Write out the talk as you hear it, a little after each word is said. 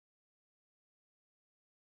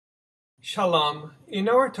Shalom. In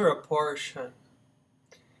our Torah portion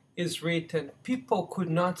is written, people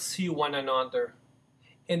could not see one another,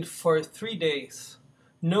 and for 3 days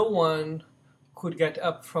no one could get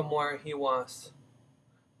up from where he was,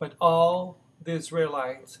 but all the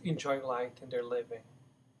Israelites enjoy light in their living.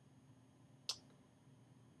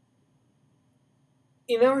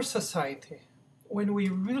 In our society, when we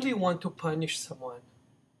really want to punish someone,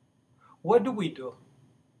 what do?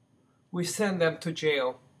 We send them to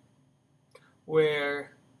jail,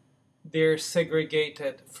 where they're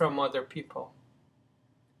segregated from other people.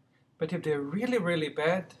 But if they're really, really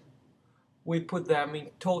bad, we put them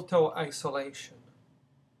in total isolation.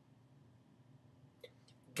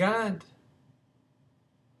 God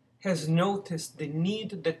has noticed the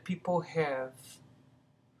need that people have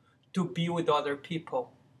to be with other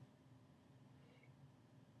people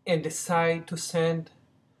and decide to send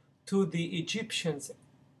to the Egyptians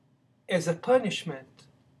as a punishment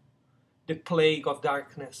the plague of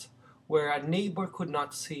darkness, where a neighbor could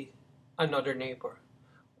not see another neighbor,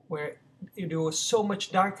 where there was so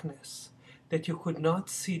much darkness that you could not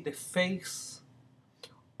see the face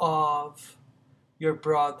of your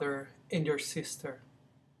brother and your sister.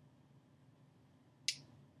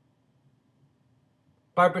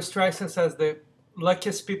 Barbara Streisand says the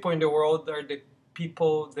luckiest people in the world are the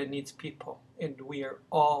people that need people, and we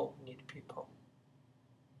all need people.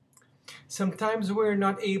 Sometimes we're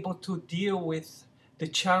not able to deal with the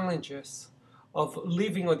challenges of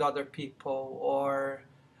living with other people or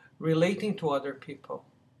relating to other people.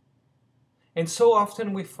 And so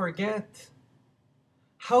often we forget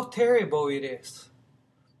how terrible it is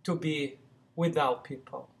to be without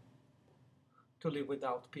people, to live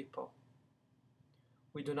without people.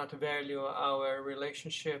 We do not value our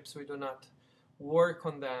relationships, we do not work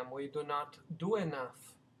on them, we do not do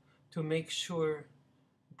enough to make sure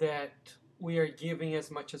that we are giving as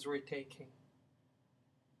much as we're taking.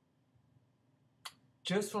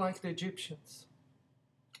 Just like the Egyptians,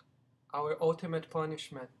 our ultimate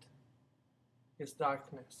punishment is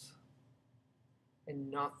darkness, and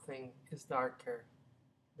nothing is darker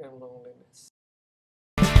than loneliness.